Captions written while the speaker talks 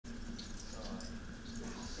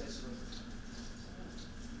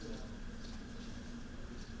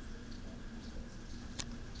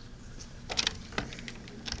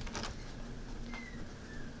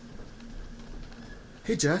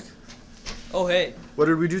Hey, Jack. Oh, hey. What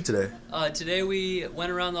did we do today? Today we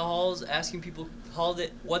went around the halls asking people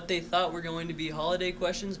what they thought were going to be holiday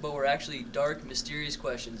questions, but were actually dark, mysterious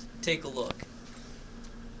questions. Take a look.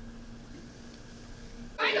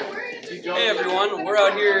 Hey everyone, we're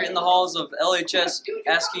out here in the halls of LHS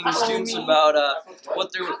asking students about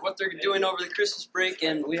what they're doing over the Christmas break,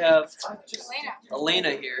 and we have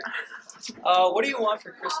Elena here. What do you want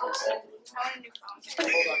for Christmas?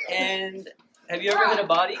 And have you ever hit a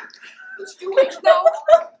body? No.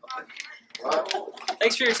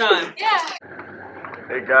 Thanks for your time. Yeah.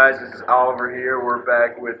 Hey guys, this is Oliver here. We're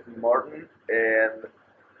back with Martin, and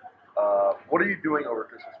what are you doing over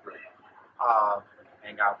Christmas break?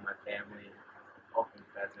 Hang out with my family, open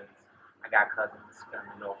presents. I got cousins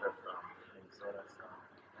coming over from Minnesota, so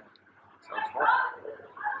yeah. Sounds fun.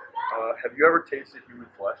 Have you ever tasted human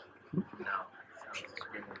flesh? No, sounds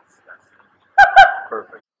extremely disgusting.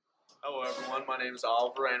 Perfect. Hello everyone, my name is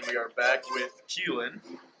Oliver and we are back with Keelan.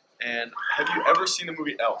 And have you ever seen the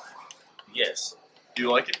movie Elf? Yes. Do you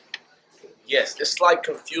like it? Yes. It's like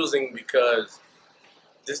confusing because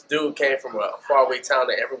this dude came from a faraway town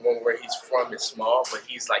that everyone where he's from is small, but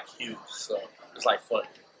he's like huge, so it's like fun.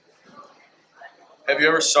 Have you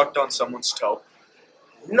ever sucked on someone's toe?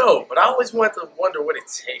 No, but I always want to wonder what it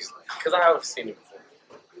tastes like because I haven't seen it before.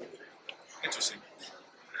 Interesting.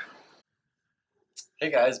 Hey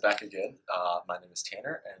guys, back again. My name is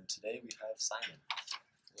Tanner, and today we have Simon.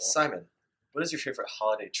 Yeah. Simon, what is your favorite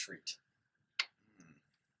holiday treat?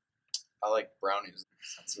 I like brownies.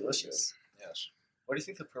 Sounds delicious. Yes. What do you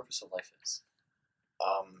think the purpose of life is?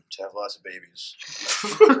 To have lots of babies.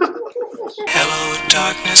 Hello,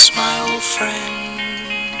 darkness, my old friend.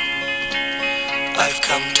 I've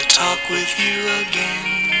come to talk with you again.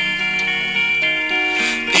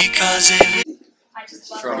 Because if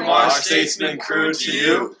From our Statesman crew to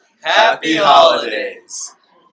you, happy holidays!